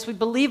did this, we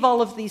believe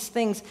all of these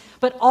things,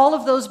 but all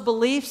of those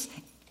beliefs,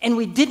 and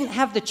we didn't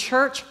have the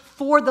church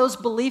for those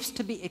beliefs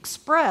to be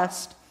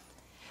expressed,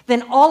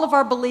 then all of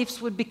our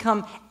beliefs would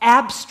become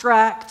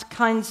abstract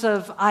kinds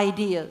of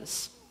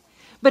ideas.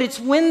 But it's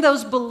when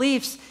those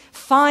beliefs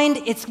find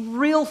its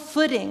real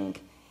footing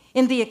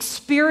in the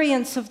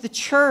experience of the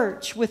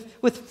church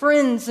with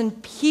friends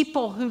and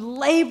people who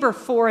labor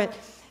for it,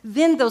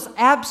 then those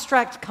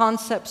abstract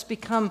concepts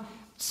become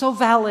so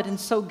valid and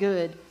so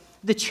good.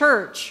 The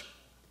church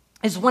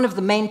is one of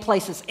the main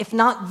places, if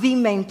not the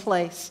main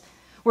place,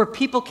 where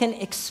people can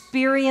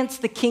experience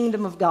the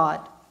kingdom of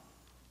God.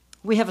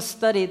 We have a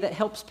study that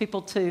helps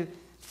people to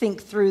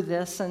think through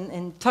this,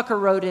 and Tucker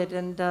wrote it,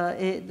 and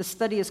the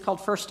study is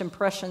called First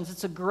Impressions.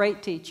 It's a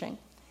great teaching.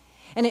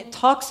 And it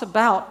talks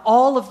about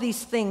all of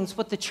these things,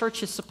 what the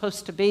church is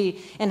supposed to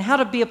be, and how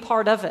to be a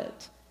part of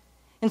it.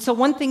 And so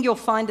one thing you'll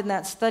find in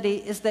that study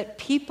is that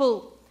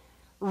people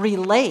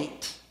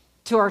relate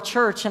to our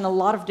church in a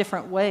lot of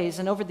different ways.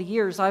 And over the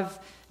years, I've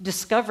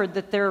discovered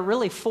that there are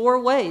really 4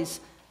 ways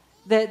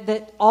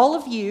that all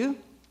of you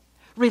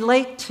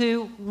relate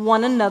to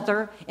one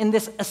another in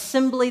this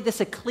assembly,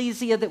 this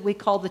ecclesia that we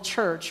call the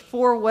church.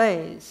 4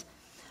 ways.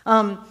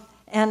 And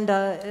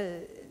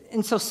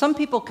so some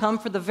people come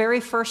for the very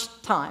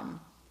first time,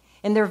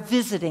 and they're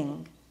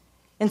visiting.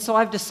 And so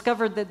I've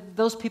discovered that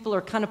those people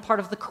are kind of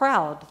part of the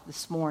crowd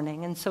this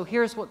morning. And so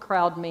here's what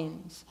crowd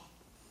means.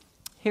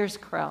 Here's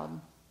crowd.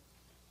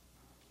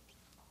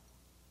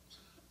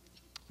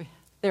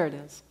 There it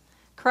is.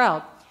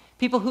 Crowd.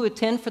 People who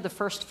attend for the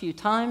first few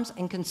times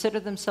and consider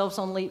themselves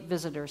only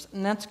visitors.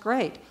 And that's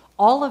great.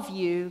 All of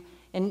you,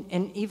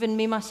 and even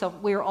me myself,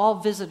 we are all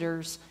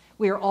visitors.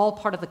 We are all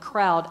part of the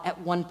crowd at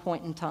one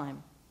point in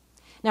time.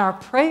 Now, our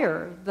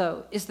prayer,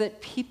 though, is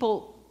that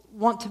people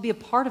want to be a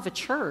part of a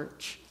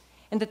church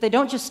and that they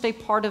don't just stay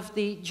part of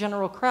the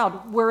general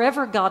crowd,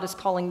 wherever God is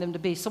calling them to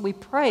be. So we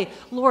pray,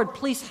 Lord,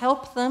 please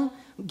help them,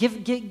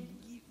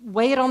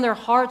 weigh it on their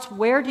hearts.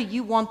 Where do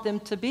you want them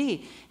to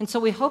be? And so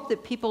we hope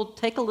that people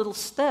take a little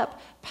step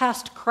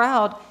past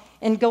crowd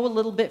and go a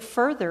little bit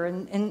further.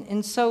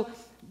 And so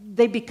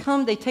they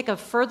take a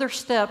further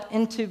step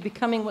into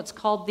becoming what's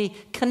called the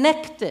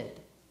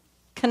connected.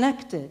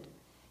 Connected.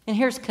 And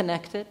here's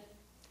connected.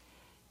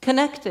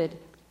 Connected.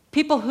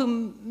 People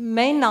who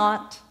may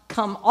not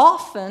come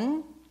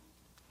often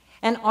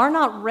and are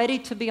not ready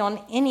to be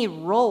on any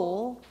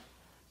role,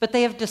 but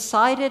they have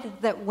decided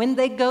that when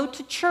they go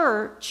to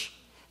church,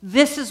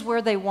 this is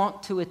where they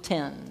want to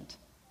attend.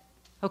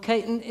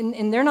 Okay?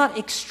 And they're not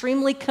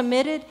extremely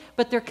committed,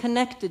 but they're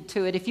connected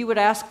to it. If you would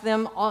ask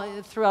them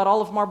throughout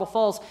all of Marble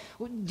Falls,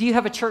 do you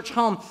have a church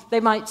home? They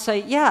might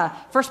say, yeah,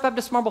 First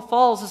Baptist Marble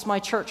Falls is my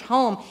church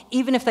home,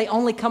 even if they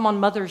only come on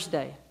Mother's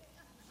Day.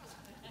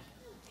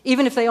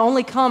 Even if they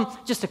only come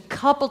just a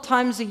couple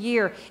times a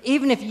year,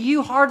 even if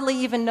you hardly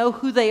even know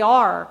who they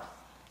are,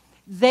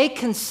 they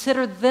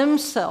consider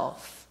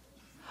themselves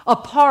a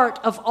part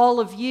of all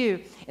of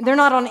you. And they're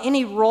not on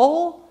any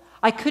roll.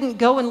 I couldn't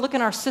go and look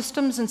in our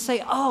systems and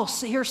say, oh,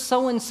 so here's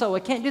so-and-so. I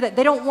can't do that.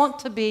 They don't want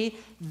to be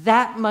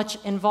that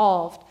much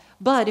involved.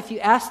 But if you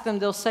ask them,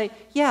 they'll say,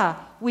 yeah,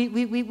 we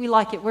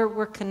like it.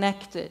 We're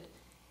connected.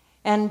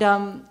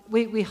 And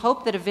we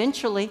hope that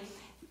eventually,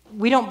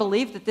 we don't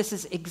believe that this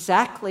is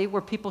exactly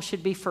where people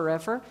should be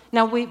forever.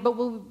 Now, we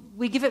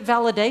give it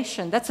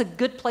validation. That's a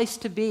good place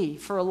to be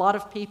for a lot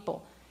of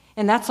people.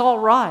 And that's all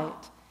right.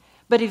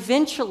 But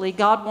eventually,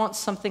 God wants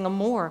something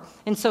more.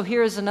 And so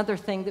here is another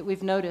thing that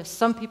we've noticed.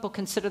 Some people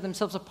consider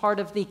themselves a part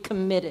of the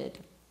committed.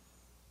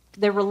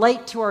 They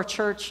relate to our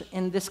church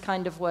in this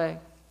kind of way.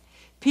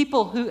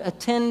 People who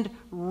attend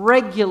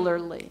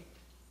regularly.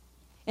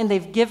 And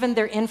they've given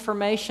their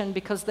information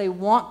because they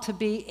want to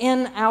be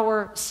in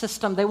our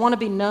system. They want to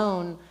be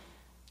known.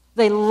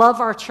 They love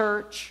our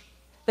church.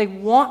 They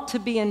want to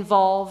be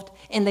involved.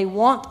 And they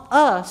want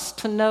us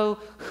to know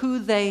who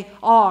they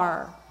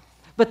are.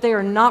 But they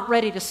are not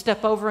ready to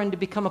step over and to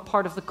become a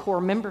part of the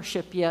core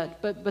membership yet.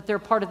 But they're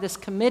part of this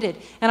committed.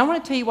 And I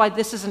want to tell you why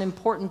this is an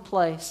important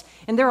place.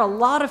 And there are a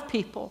lot of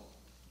people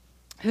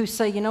who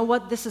say, you know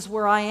what, this is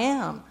where I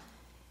am.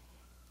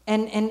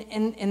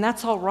 And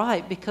that's all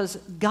right, because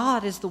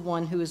God is the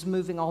one who is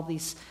moving all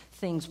these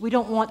things. We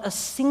don't want a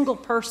single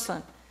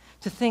person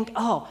to think,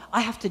 oh, I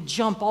have to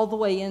jump all the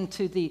way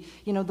into the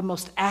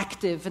most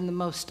active and the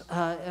most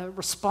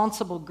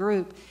responsible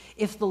group.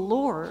 If the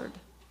Lord,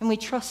 and we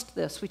trust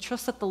this, we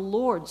trust that the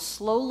Lord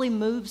slowly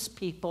moves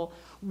people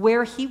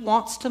where he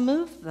wants to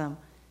move them.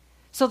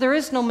 So there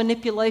is no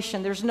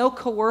manipulation, there's no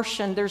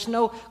coercion, there's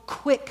no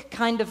quick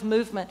kind of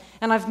movement.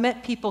 And I've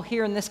met people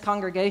here in this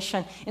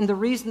congregation, and the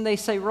reason they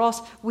say,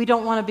 Ross, we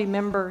don't want to be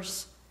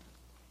members.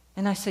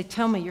 And I say,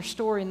 tell me your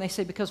story. And they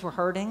say, because we're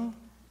hurting,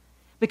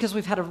 because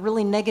we've had a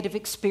really negative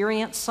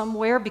experience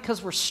somewhere,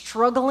 because we're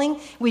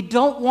struggling. We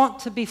don't want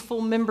to be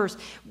full members.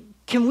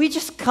 Can we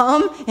just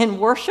come and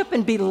worship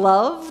and be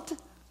loved?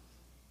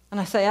 And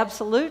I say,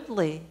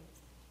 absolutely.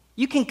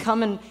 You can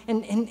come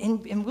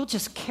and we'll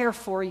just care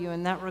for you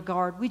in that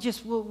regard.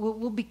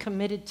 We'll be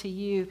committed to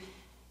you.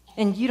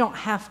 And you don't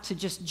have to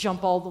just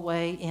jump all the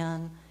way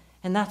in.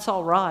 And that's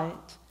all right.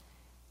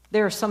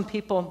 There are some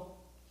people,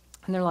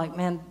 and they're like,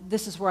 man,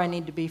 this is where I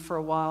need to be for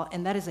a while.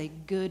 And that is a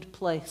good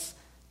place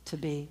to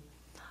be.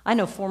 I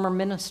know former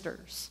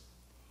ministers,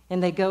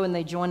 and they go and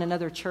they join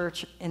another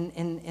church,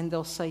 and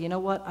they'll say, you know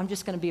what, I'm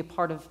just going to be a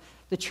part of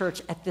the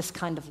church at this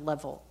kind of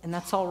level. And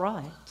that's all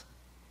right.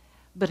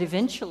 But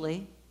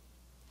eventually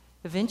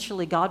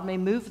God may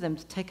move them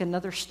to take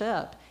another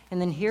step. And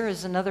then here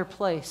is another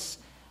place,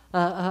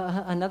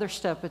 another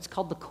step. It's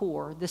called the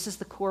core. This is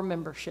the core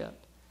membership.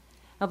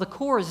 Now, the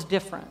core is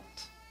different.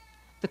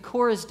 The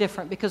core is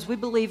different because we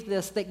believe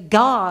this, that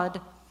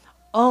God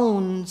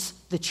owns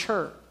the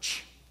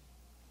church.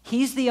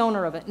 He's the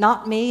owner of it,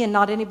 not me and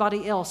not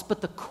anybody else,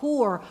 but the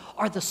core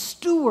are the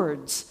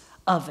stewards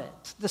of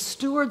it, the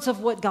stewards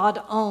of what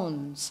God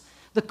owns.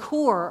 The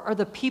core are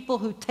the people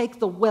who take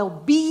the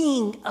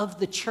well-being of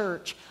the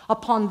church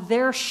upon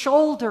their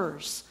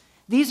shoulders.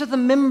 These are the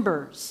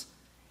members.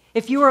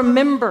 If you are a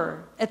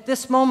member at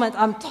this moment,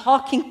 I'm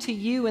talking to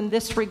you in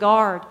this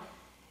regard.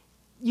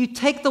 You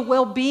take the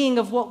well-being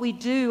of what we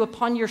do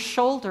upon your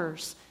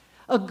shoulders,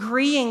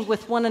 agreeing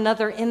with one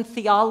another in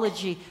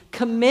theology,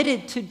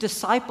 committed to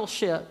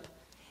discipleship,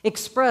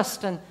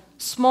 expressed in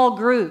small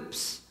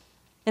groups,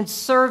 and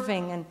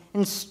serving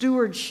and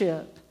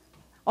stewardship.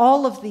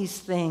 All of these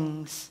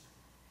things.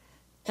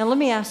 Now let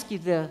me ask you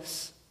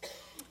this.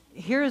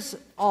 Here's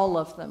all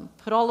of them.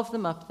 Put all of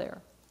them up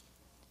there.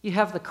 You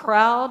have the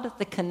crowd,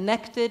 the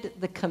connected,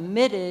 the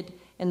committed,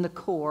 and the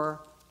core.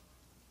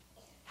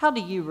 How do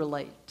you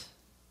relate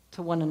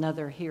to one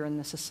another here in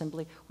this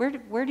assembly?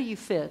 Where do you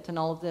fit in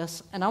all of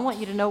this? And I want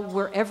you to know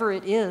wherever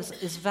it is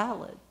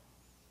valid.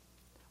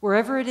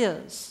 Wherever it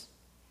is,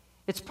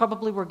 it's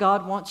probably where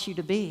God wants you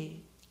to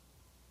be.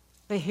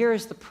 But here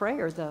is the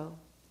prayer, though.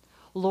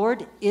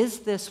 Lord, is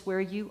this where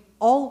you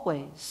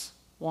always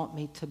want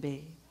me to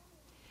be?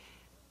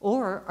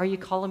 Or are you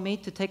calling me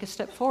to take a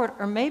step forward,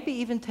 or maybe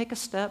even take a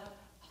step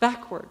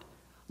backward?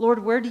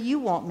 Lord, where do you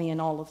want me in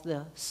all of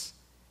this?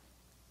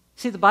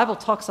 See, the Bible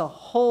talks a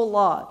whole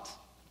lot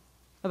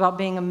about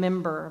being a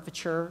member of a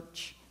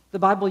church. The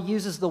Bible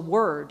uses the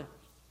word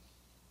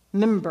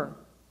member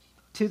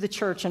to the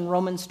church in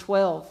Romans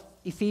 12,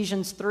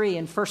 Ephesians 3,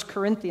 and 1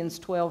 Corinthians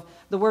 12.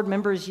 The word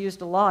member is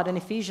used a lot. In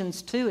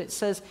Ephesians 2, it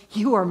says,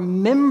 you are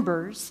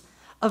members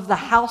of the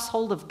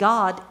household of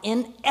God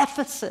in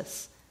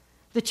Ephesus,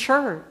 the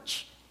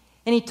church.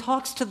 And he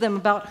talks to them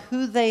about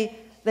who they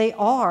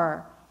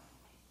are.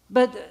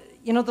 But,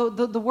 you know,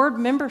 the word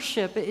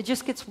membership, it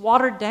just gets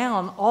watered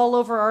down all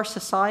over our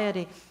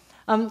society.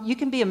 You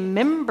can be a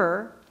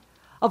member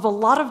of a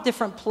lot of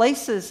different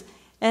places,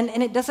 and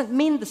it doesn't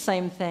mean the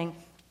same thing.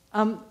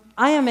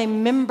 I am a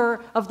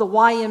member of the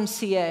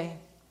YMCA.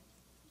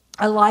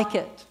 I like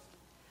it.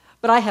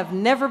 But I have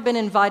never been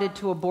invited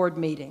to a board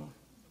meeting.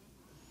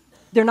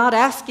 They're not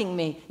asking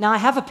me. Now, I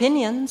have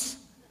opinions.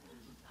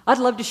 I'd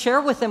love to share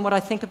with them what I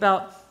think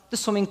about the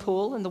swimming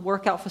pool and the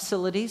workout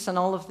facilities and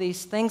all of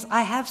these things.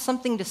 I have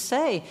something to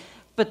say,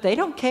 but they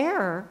don't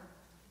care.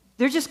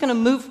 They're just going to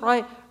move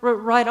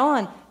right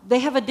on. They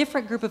have a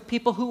different group of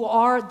people who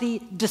are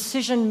the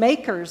decision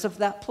makers of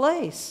that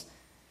place.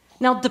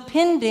 Now,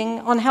 depending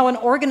on how an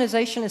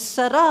organization is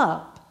set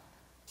up,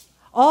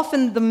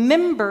 often the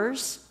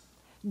members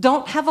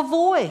don't have a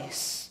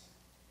voice.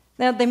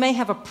 Now, they may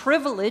have a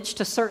privilege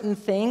to certain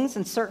things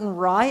and certain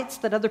rights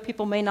that other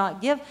people may not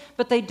give,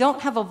 but they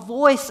don't have a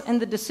voice in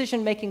the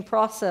decision-making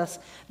process.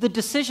 The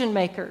decision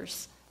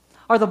makers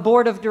are the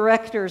board of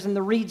directors and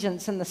the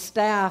regents and the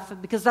staff,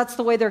 because that's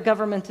the way their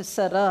government is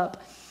set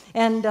up.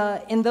 And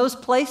in those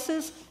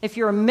places, if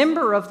you're a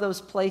member of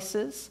those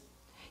places,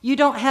 you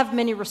don't have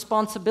many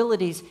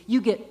responsibilities.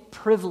 You get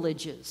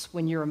privileges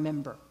when you're a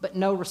member, but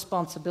no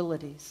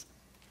responsibilities.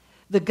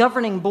 The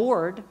governing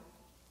board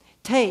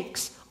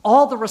takes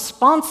all the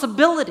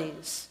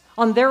responsibilities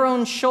on their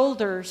own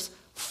shoulders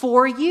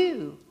for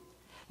you.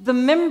 The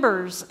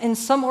members in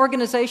some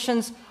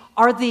organizations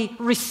are the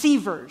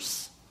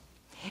receivers,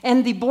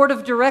 and the board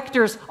of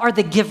directors are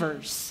the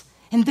givers.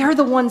 And they're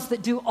the ones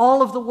that do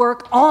all of the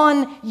work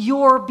on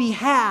your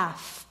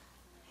behalf.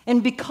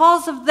 And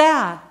because of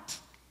that,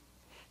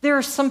 there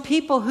are some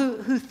people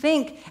who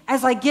think,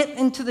 as I get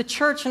into the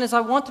church and as I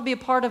want to be a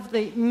part of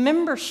the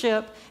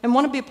membership and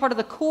want to be a part of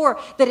the core,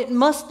 that it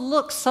must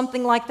look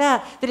something like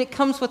that it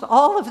comes with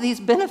all of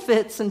these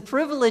benefits and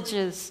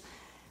privileges.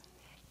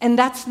 And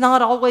that's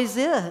not always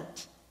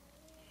it.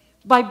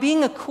 By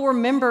being a core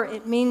member,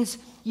 it means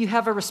you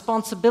have a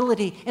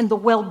responsibility, and the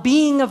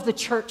well-being of the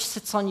church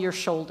sits on your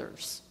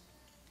shoulders.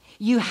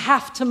 You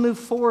have to move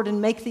forward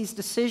and make these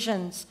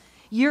decisions.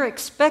 You're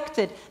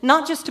expected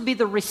not just to be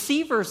the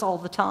receivers all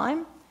the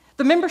time.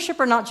 The membership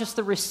are not just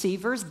the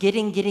receivers,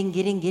 getting.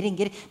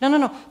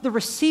 No. The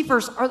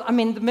receivers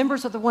the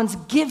members are the ones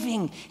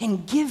giving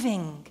and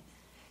giving,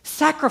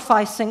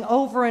 sacrificing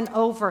over and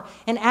over.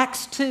 In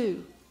Acts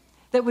 2,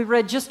 that we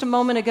read just a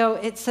moment ago,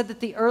 it said that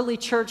the early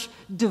church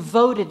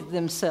devoted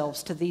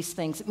themselves to these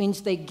things. It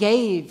means they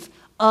gave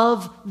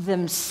of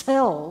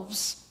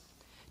themselves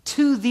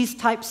to these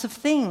types of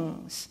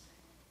things.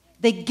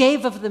 They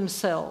gave of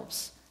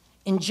themselves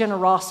in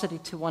generosity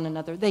to one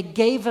another. They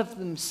gave of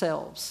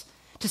themselves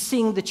to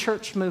seeing the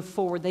church move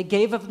forward. They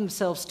gave of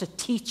themselves to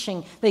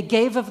teaching. They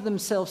gave of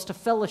themselves to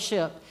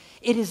fellowship.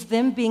 It is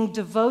them being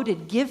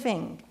devoted,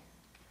 giving,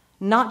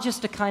 not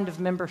just a kind of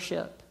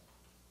membership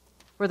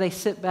where they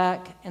sit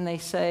back and they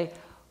say,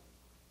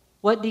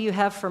 "What do you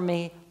have for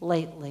me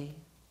lately?"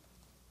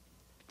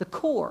 The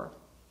core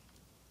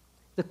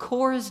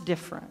is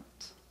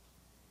different.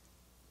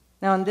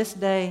 Now, in this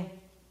day,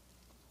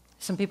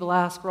 some people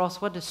ask, "Ross,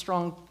 what do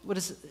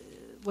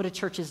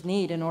churches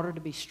need in order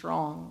to be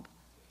strong?"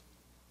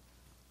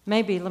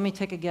 Maybe, let me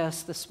take a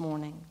guess this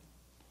morning.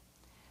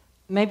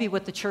 Maybe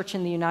what the church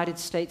in the United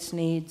States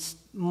needs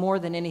more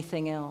than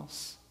anything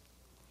else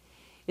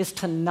is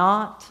to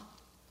not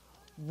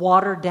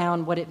water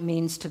down what it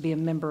means to be a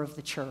member of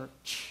the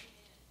church.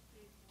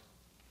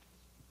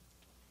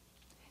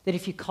 That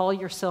if you call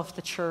yourself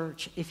the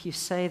church, if you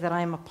say that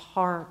I am a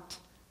part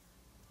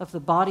of the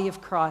body of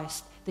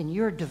Christ, then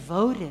you're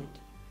devoted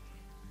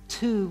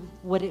to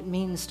what it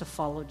means to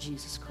follow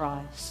Jesus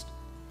Christ.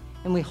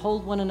 And we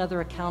hold one another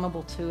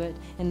accountable to it,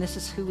 and this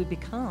is who we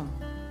become.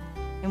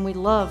 And we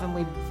love and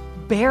we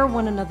bear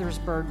one another's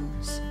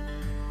burdens,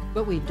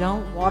 but we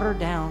don't water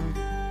down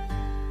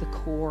the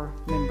core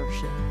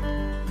membership.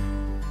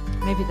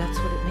 Maybe that's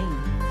what it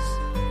means.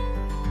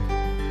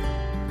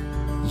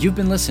 You've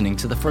been listening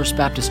to the First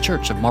Baptist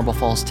Church of Marble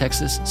Falls,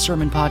 Texas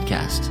Sermon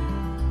Podcast.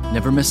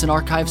 Never miss an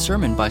archived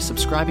sermon by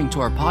subscribing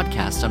to our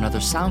podcast on either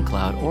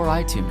SoundCloud or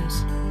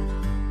iTunes.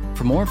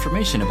 For more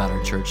information about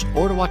our church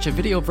or to watch a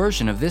video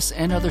version of this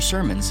and other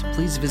sermons,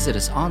 please visit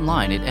us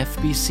online at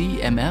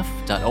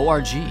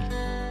fbcmf.org.